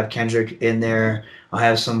in there. I'll have Kendrick in there. I'll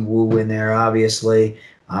have some Wu in there, obviously.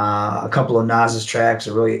 A couple of Nas's tracks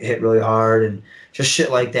that really hit really hard, and just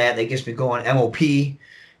shit like that gets me going. MOP,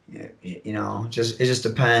 it just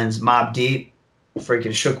depends. Mobb Deep,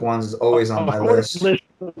 freaking Shook Ones is always on my list.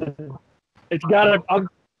 It's got to.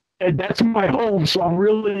 That's my home, so I'm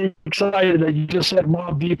really excited that you just said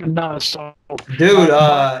Mobb Deep and Nas. So, dude,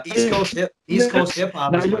 East Coast hip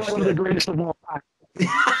hop. Now you're one of the greatest of all time.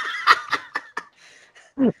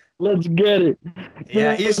 Let's get it.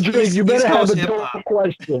 Yeah, you better have a dope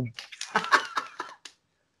question.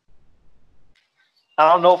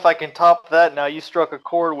 I don't know if I can top that. Now you struck a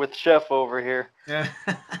chord with Chef over here. Yeah.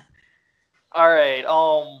 All right.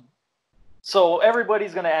 So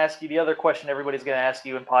everybody's going to ask you, the other question everybody's going to ask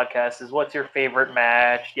you in podcasts is, what's your favorite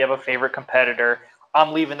match? Do you have a favorite competitor?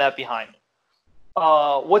 I'm leaving that behind.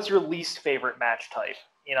 What's your least favorite match type?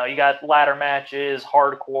 You got ladder matches,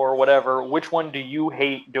 hardcore, whatever. Which one do you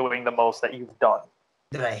hate doing the most that you've done?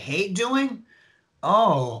 That I hate doing?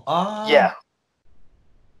 Oh, yeah.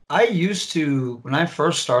 I used to, when I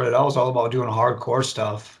first started, I was all about doing hardcore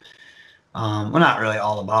stuff. Well, not really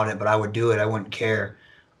all about it, but I would do it. I wouldn't care.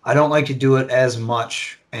 I don't like to do it as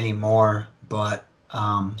much anymore, but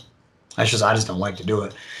I just don't like to do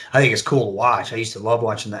it. I think it's cool to watch. I used to love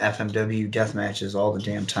watching the FMW death matches all the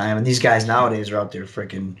damn time, and these guys nowadays are out there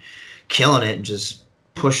freaking killing it and just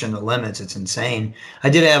pushing the limits. It's insane. I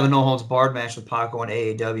did have a no holds barred match with Papo and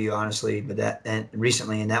AEW, honestly, but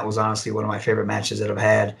recently, and that was honestly one of my favorite matches that I've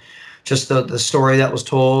had. Just the story that was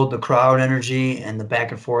told, the crowd energy, and the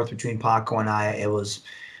back and forth between Papo and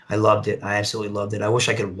I loved it. I absolutely loved it. I wish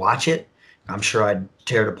I could watch it. I'm sure I'd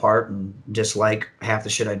tear it apart and dislike half the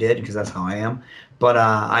shit I did, because that's how I am. But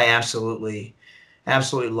I absolutely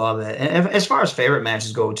love it. And as far as favorite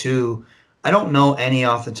matches go, too, I don't know any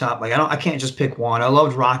off the top. Like I can't just pick one. I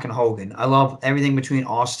loved Rock and Hogan. I love everything between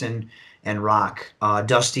Austin and Rock,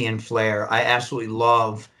 Dusty and Flair. I absolutely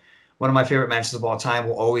love. One of my favorite matches of all time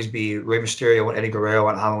will always be Rey Mysterio and Eddie Guerrero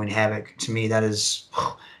at Halloween Havoc. To me, that is.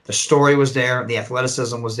 The story was there. The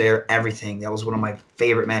athleticism was there. Everything. That was one of my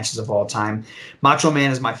favorite matches of all time. Macho Man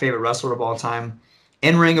is my favorite wrestler of all time.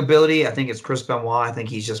 In-ring ability, I think it's Chris Benoit. I think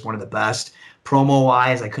he's just one of the best.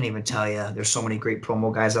 Promo-wise, I couldn't even tell you. There's so many great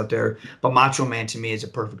promo guys out there. But Macho Man, to me, is a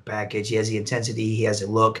perfect package. He has the intensity. He has a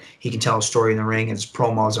look. He can tell a story in the ring, and his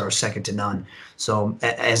promos are second to none. So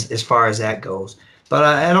as far as that goes. But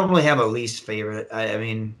I don't really have a least favorite. I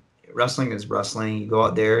mean, wrestling is wrestling. You go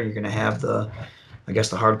out there, you're going to have the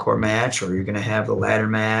hardcore match, or you're going to have the ladder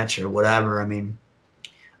match, or whatever. I mean,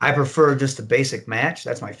 I prefer just the basic match.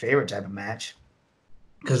 That's my favorite type of match,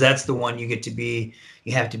 because that's the one you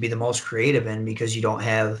have to be the most creative in, because you don't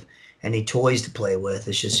have any toys to play with.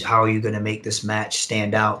 It's just, how are you going to make this match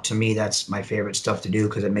stand out? To me, that's my favorite stuff to do,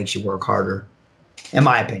 because it makes you work harder, in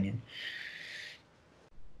my opinion.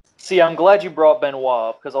 See, I'm glad you brought Benoit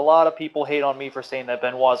up, because a lot of people hate on me for saying that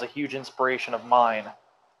Benoit is a huge inspiration of mine.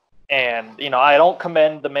 And, I don't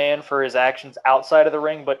commend the man for his actions outside of the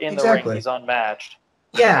ring, but in the ring, he's unmatched.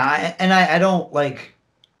 Yeah, I don't,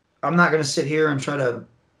 I'm not going to sit here and try to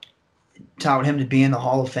tout him to be in the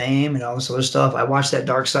Hall of Fame and all this other stuff. I watched that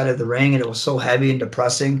Dark Side of the Ring, and it was so heavy and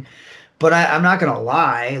depressing. But I'm not going to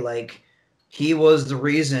lie, he was the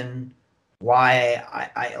reason why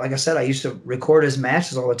I like I said, I used to record his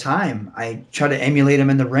matches all the time. I try to emulate him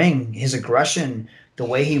in the ring, his aggression, the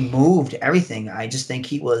way he moved, everything. I just think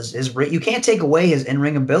he was you can't take away his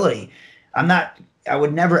in-ring ability. I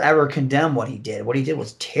would never ever condemn what he did. What he did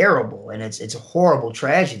was terrible, and it's a horrible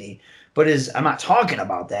tragedy. But I'm not talking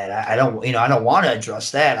about that. I don't want to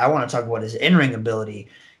address that. I want to talk about his in-ring ability.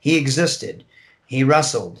 He existed. He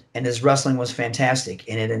wrestled, and his wrestling was fantastic,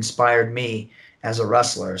 and it inspired me as a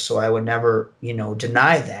wrestler. So I would never,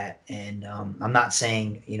 deny that. And I'm not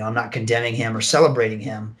saying, I'm not condemning him or celebrating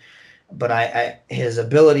him, but his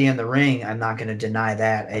ability in the ring, I'm not going to deny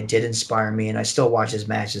that. It did inspire me, and I still watch his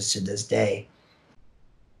matches to this day.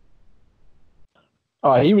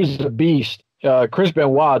 He was a beast. Chris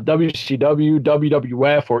Benoit, WCW,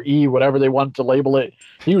 WWF, or E, whatever they wanted to label it.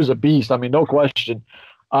 He was a beast. I mean, no question.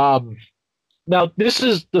 Now, this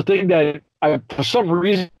is the thing that for some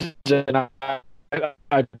reason,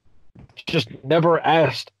 I just never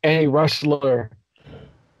asked any wrestler,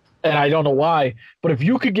 and I don't know why, but if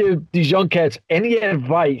you could give these young cats any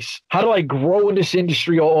advice, how to grow in this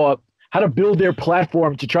industry, or how to build their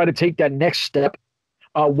platform to try to take that next step,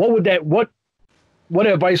 what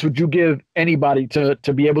advice would you give anybody to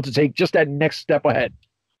be able to take just that next step ahead?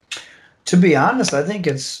 To be honest, I think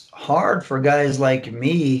it's hard for guys like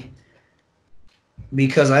me,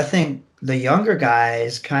 because I think the younger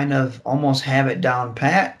guys kind of almost have it down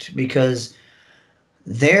packed because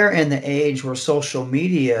they're in the age where social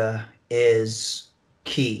media is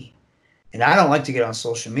key. And I don't like to get on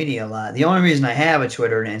social media a lot. The only reason I have a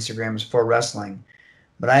Twitter and Instagram is for wrestling.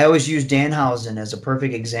 But I always use Danhausen as a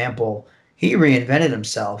perfect example. He reinvented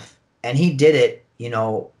himself, and he did it,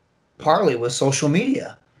 partly with social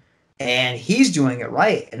media. And he's doing it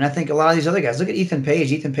right. And I think a lot of these other guys, look at Ethan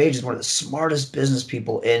Page. Ethan Page is one of the smartest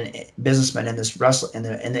businessmen in this in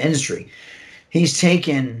the industry. He's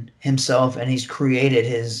taken himself and he's created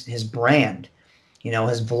his brand,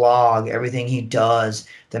 his vlog, everything he does.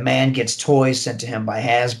 The man gets toys sent to him by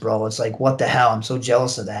Hasbro. It's like, what the hell? I'm so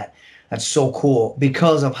jealous of that. That's so cool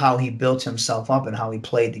because of how he built himself up and how he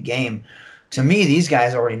played the game. To me, these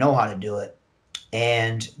guys already know how to do it.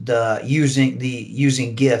 And using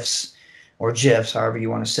GIFs or GIFs, however you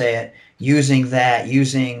want to say it, using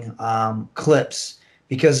clips,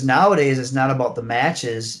 because nowadays it's not about the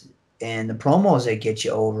matches and the promos that get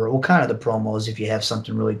you over. Well, kind of the promos if you have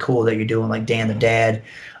something really cool that you're doing, like Dan the Dad,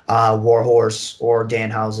 Warhorse, or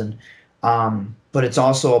Danhausen. But it's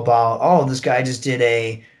also about, this guy just did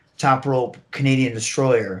a top rope Canadian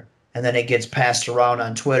Destroyer, and then it gets passed around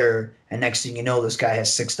on Twitter, and next thing you know, this guy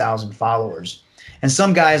has 6,000 followers. And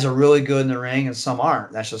some guys are really good in the ring and some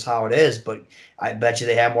aren't. That's just how it is. But I bet you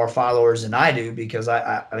they have more followers than I do because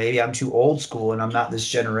maybe I'm too old school and I'm not this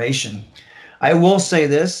generation. I will say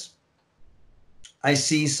this. I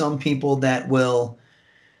see some people that will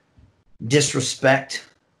disrespect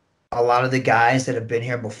a lot of the guys that have been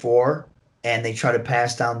here before, and they try to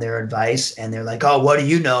pass down their advice, and they're like, oh, what do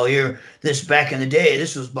you know? You're this back in the day.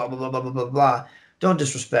 This was blah, blah, blah, blah, blah, blah, blah. Don't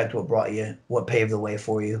disrespect what paved the way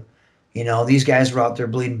for you. These guys were out there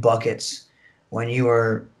bleeding buckets when you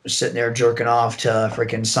were sitting there jerking off to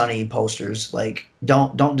freaking Sunny posters. Like,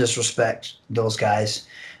 don't disrespect those guys.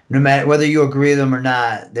 No matter whether you agree with them or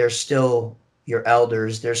not, they're still your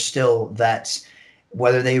elders. They're still vets.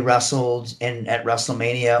 Whether they wrestled at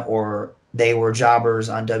WrestleMania or they were jobbers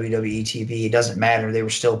on WWE TV, it doesn't matter. They were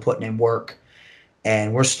still putting in work.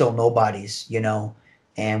 And we're still nobodies,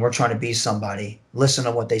 and we're trying to be somebody. Listen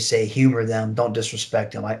to what they say, humor them, don't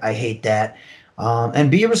disrespect them. I hate that.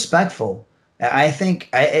 And be respectful. I think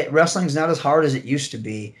wrestling's not as hard as it used to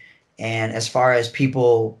be. And as far as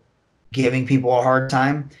people giving people a hard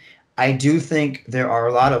time, I do think there are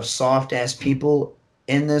a lot of soft-ass people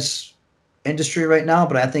in this industry right now,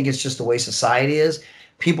 but I think it's just the way society is.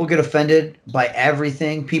 People get offended by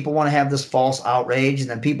everything. People want to have this false outrage, and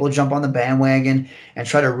then people jump on the bandwagon and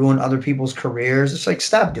try to ruin other people's careers. It's like,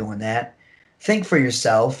 stop doing that. Think for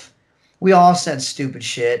yourself. We all said stupid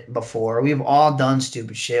shit before. We've all done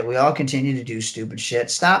stupid shit. We all continue to do stupid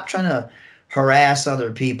shit. Stop trying to harass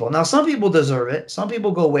other people. Now, some people deserve it. Some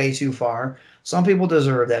people go way too far. Some people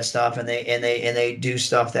deserve that stuff, and they do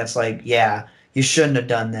stuff that's like, yeah, you shouldn't have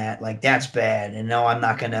done that. Like, that's bad. And no,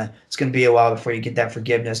 it's going to be a while before you get that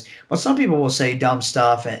forgiveness. But some people will say dumb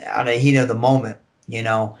stuff out of the heat of the moment,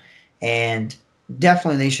 and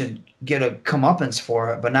definitely they should get a comeuppance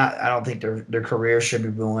for it, but I don't think their career should be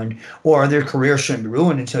ruined, or their career shouldn't be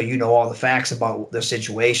ruined until you know all the facts about the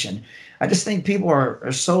situation. I just think people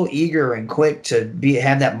are so eager and quick to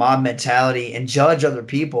have that mob mentality and judge other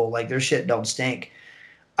people like their shit don't stink.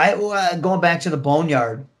 Going back to the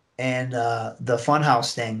Boneyard and the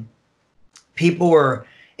Funhouse thing, people were,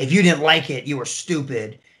 if you didn't like it, you were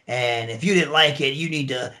stupid. And if you didn't like it, you need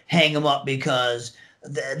to hang them up because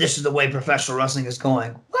this is the way professional wrestling is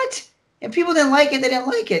going. What? If people didn't like it, they didn't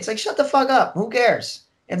like it. It's like, shut the fuck up. Who cares?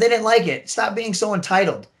 If they didn't like it, stop being so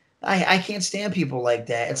entitled. I can't stand people like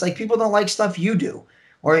that. It's like people don't like stuff you do.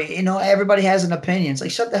 Or, everybody has an opinion. It's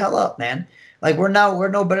like, shut the hell up, man. Like, we're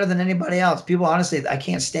no better than anybody else. People, honestly, I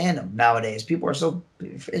can't stand them nowadays. People are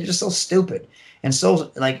they're just so stupid and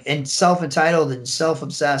so, like, and self-entitled and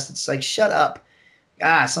self-obsessed. It's like, shut up.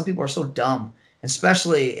 Some people are so dumb.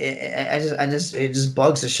 Especially, it just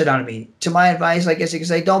bugs the shit out of me. To my advice, I guess you could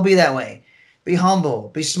say, don't be that way. Be humble,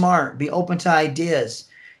 be smart, be open to ideas,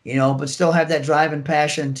 but still have that drive and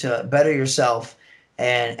passion to better yourself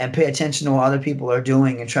and pay attention to what other people are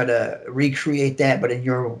doing and try to recreate that, but in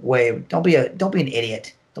your way. Don't be an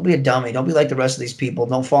idiot. Don't be a dummy. Don't be like the rest of these people.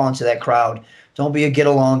 Don't fall into that crowd. Don't be a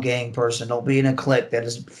get-along gang person. Don't be in a clique that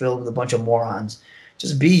is filled with a bunch of morons.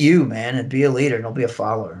 Just be you, man, and be a leader. Don't be a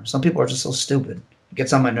follower. Some people are just so stupid. It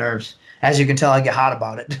gets on my nerves. As you can tell, I get hot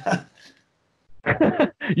about it.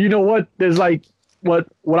 You know what? There's like what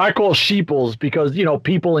I call sheeples, because,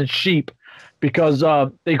 people and sheep, because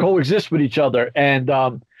they coexist with each other. And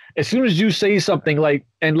as soon as you say something like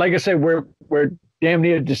I said, we're damn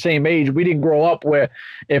near the same age. We didn't grow up where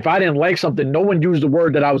if I didn't like something, no one used the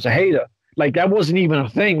word that I was a hater. Like that wasn't even a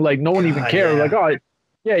thing. Like no one even cared. Yeah. Like, oh,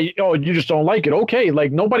 yeah, you just don't like it. Okay.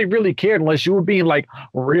 Like nobody really cared unless you were being like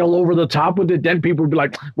real over the top with it. Then people would be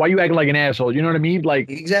like, why you acting like an asshole? You know what I mean? Like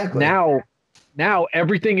Exactly. Now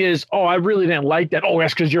everything is, oh, I really didn't like that. Oh,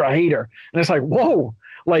 that's because you're a hater. And it's like, whoa,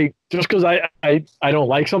 like just because I don't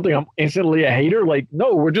like something, I'm instantly a hater. Like,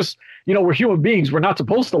 no, we're just, we're human beings. We're not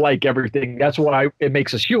supposed to like everything. That's why it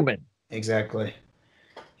makes us human. Exactly.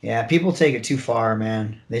 Yeah, people take it too far,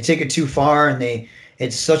 man. They take it too far, and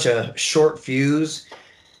it's such a short fuse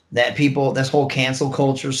that this whole cancel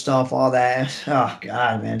culture stuff, all that. Oh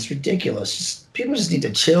God, man, it's ridiculous. People just need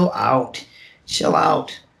to chill out. Chill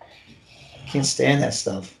out. Can't stand that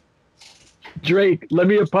stuff. Drake, let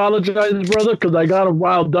me apologize, brother, because I got him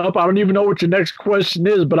riled up. I don't even know what your next question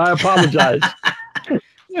is, but I apologize.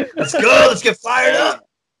 Let's go. Let's get fired up.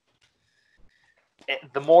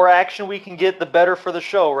 The more action we can get, the better for the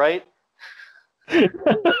show, right?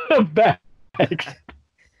 Back.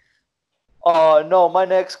 No, my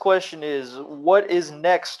next question is, what is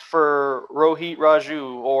next for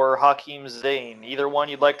Rohitraju or Hakeem Zayn? Either one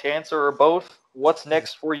you'd like to answer or both? What's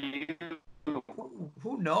next for you?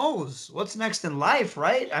 Who knows? What's next in life,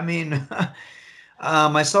 right? I mean,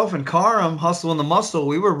 myself and Karam, Hustle and the Muscle,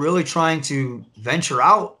 we were really trying to venture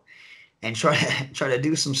out and try to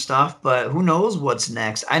do some stuff, but who knows what's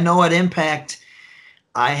next? I know at Impact,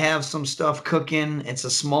 I have some stuff cooking. It's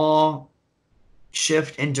a small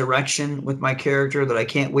shift in direction with my character that I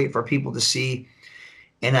can't wait for people to see,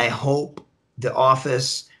 and I hope the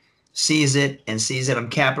office sees it and sees that I'm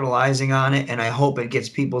capitalizing on it, and I hope it gets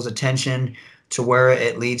people's attention to where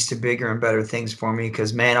it leads to bigger and better things for me,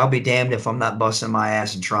 because, man, I'll be damned if I'm not busting my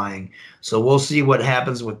ass and trying. So we'll see what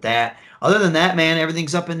happens with that. Other than that, man,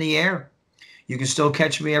 everything's up in the air. You can still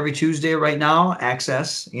catch me every Tuesday right now,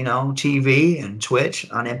 Access, TV and Twitch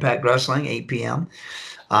on Impact Wrestling, 8 p.m.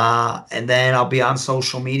 And then I'll be on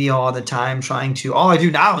social media all the time all I do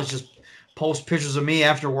now is just post pictures of me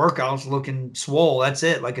after workouts looking swole. That's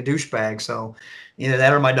it, like a douchebag. So either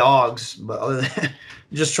that or my dogs. But other than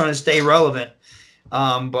just trying to stay relevant.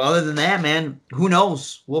 But other than that, man, who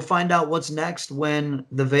knows? We'll find out what's next when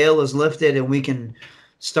the veil is lifted and we can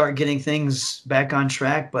start getting things back on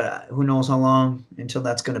track. But who knows how long until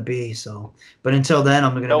that's going to be. So, but until then,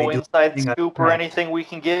 I'm going to be doing inside scoop or anything we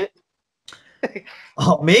can get.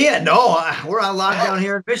 Oh, me? No, we're on lockdown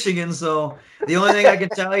here in Michigan. So the only thing I can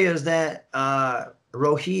tell you is that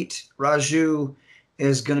Rohitraju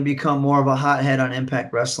is going to become more of a hothead on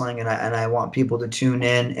Impact Wrestling, and I want people to tune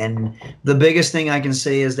in. And the biggest thing I can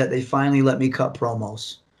say is that they finally let me cut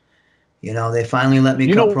promos. They finally let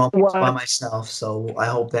me cut promos by myself. So I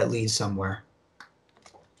hope that leads somewhere.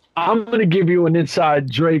 I'm going to give you an inside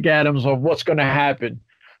Drake Adams of what's going to happen.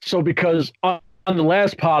 So because on the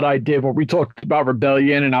last pod I did where we talked about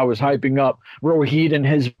Rebellion and I was hyping up Rohit and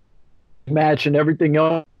his match and everything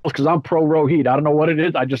else, because I'm pro Rohit. I don't know what it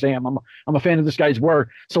is. I just am. I'm a fan of this guy's work.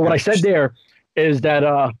 So what I said there is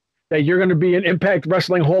that that you're going to be an Impact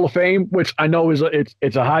Wrestling Hall of Fame, which I know is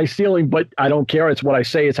it's a high ceiling, but I don't care. It's what I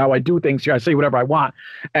say. It's how I do things here. I say whatever I want.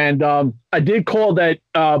 And I did call that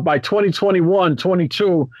by 2021,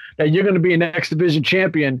 22, that you're going to be an X Division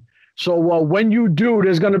champion. So when you do,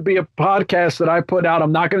 there's going to be a podcast that I put out.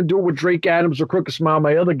 I'm not going to do it with Drake Adams or Crooked Smile,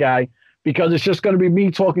 my other guy, because it's just going to be me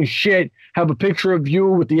talking shit, have a picture of you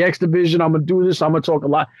with the X Division. I'm going to do this. I'm going to talk a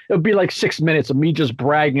lot. It'll be like 6 minutes of me just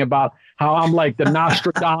bragging about how I'm like the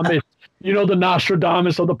Nostradamus, the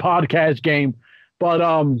Nostradamus of the podcast game. But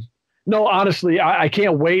no, honestly, I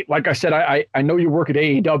can't wait. Like I said, I know you work at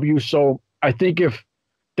AEW, so I think if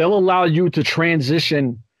they'll allow you to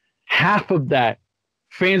transition half of that,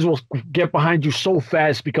 fans will get behind you so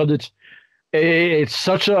fast because it's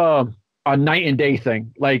such a night and day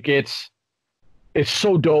thing. Like it's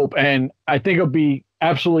so dope, and I think it'll be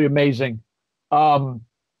absolutely amazing.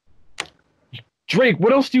 Drake,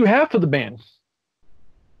 what else do you have for the band?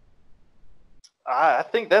 I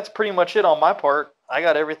think that's pretty much it on my part. I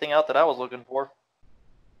got everything out that I was looking for.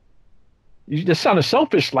 You just sounded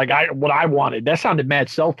selfish, like what I wanted. That sounded mad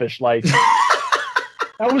selfish, like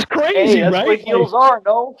that was crazy, hey, that's right? what heels are.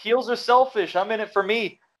 No, heels are selfish. I'm in it for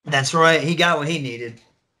me. That's right. He got what he needed.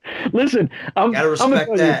 Listen, gotta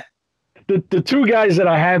respect that. The two guys that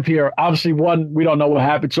I have here, obviously one, we don't know what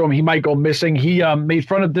happened to him. He might go missing. He made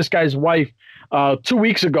fun of this guy's wife 2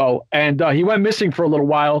 weeks ago, and he went missing for a little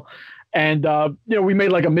while. And we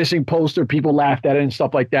made like a missing poster. People laughed at it and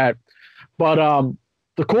stuff like that. But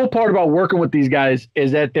the cool part about working with these guys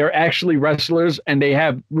is that they're actually wrestlers and they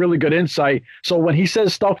have really good insight. So when he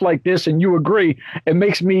says stuff like this and you agree, it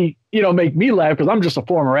makes me, make me laugh because I'm just a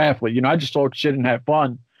former athlete. I just talk shit and have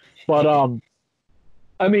fun. But,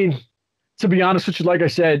 I mean, to be honest with you, like I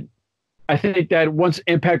said, I think that once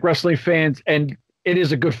Impact Wrestling fans, and it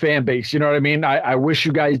is a good fan base, you know what I mean? I wish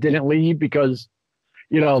you guys didn't leave because,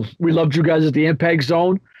 we loved you guys at the Impact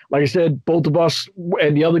Zone. Like I said, both of us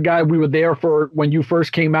and the other guy, we were there for when you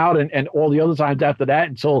first came out and all the other times after that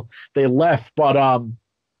until they left. But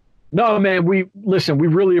no, man, we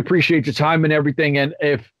really appreciate your time and everything. And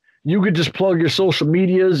if you could just plug your social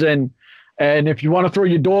medias and if you want to throw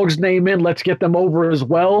your dog's name in, let's get them over as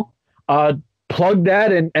well. Plug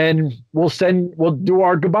that and we'll do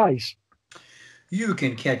our goodbyes. You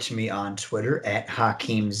can catch me on Twitter at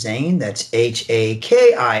Hakeem Zane. That's HAKIMZANE.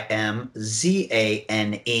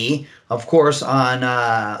 Of course, on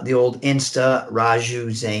the old Insta,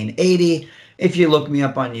 Raju Zane 80. If you look me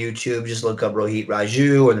up on YouTube, just look up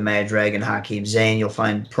Rohitraju or the Mad Dragon Hakeem Zane. You'll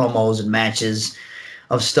find promos and matches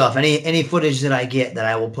of stuff. Any footage that I get that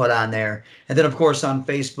I will put on there. And then, of course, on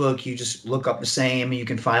Facebook, you just look up the same. You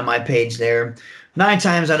can find my page there. 9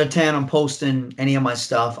 times out of 10, I'm posting any of my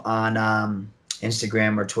stuff on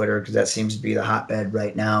Instagram or Twitter because that seems to be the hotbed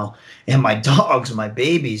right now. And my dogs, my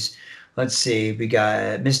babies. Let's see. We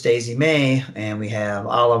got Miss Daisy May, and we have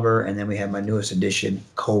Oliver, and then we have my newest addition,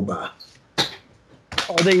 Koba.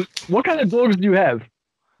 What kind of dogs do you have?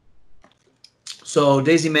 So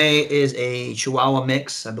Daisy May is a Chihuahua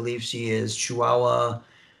mix. I believe she is Chihuahua,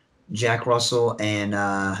 Jack Russell, and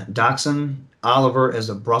Dachshund. Oliver is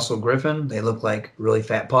a Brussels Griffin. They look like really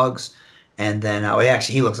fat pugs. And then,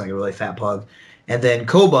 actually, he looks like a really fat pug. And then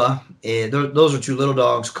Koba, those are 2 little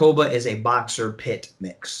dogs. Koba is a boxer pit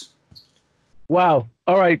mix. Wow.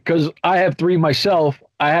 All right, because I have 3 myself.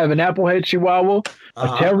 I have an Applehead Chihuahua,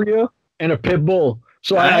 a Terrier, and a Pit Bull.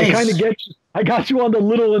 So nice. I kind of get you. I got you on the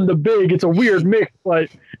little and the big. It's a weird mix, but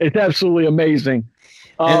it's absolutely amazing.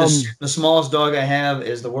 And the smallest dog I have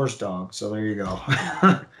is the worst dog. So there you go.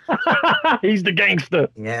 He's the gangster.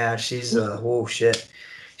 Yeah, she's oh shit.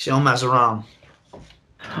 She don't mess around.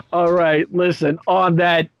 All right, listen. On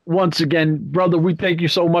that, once again, brother, we thank you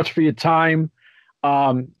so much for your time.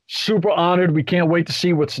 Super honored. We can't wait to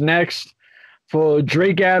see what's next. For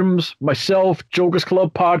Drake Adams, myself, Jokers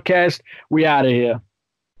Club Podcast, we out of here.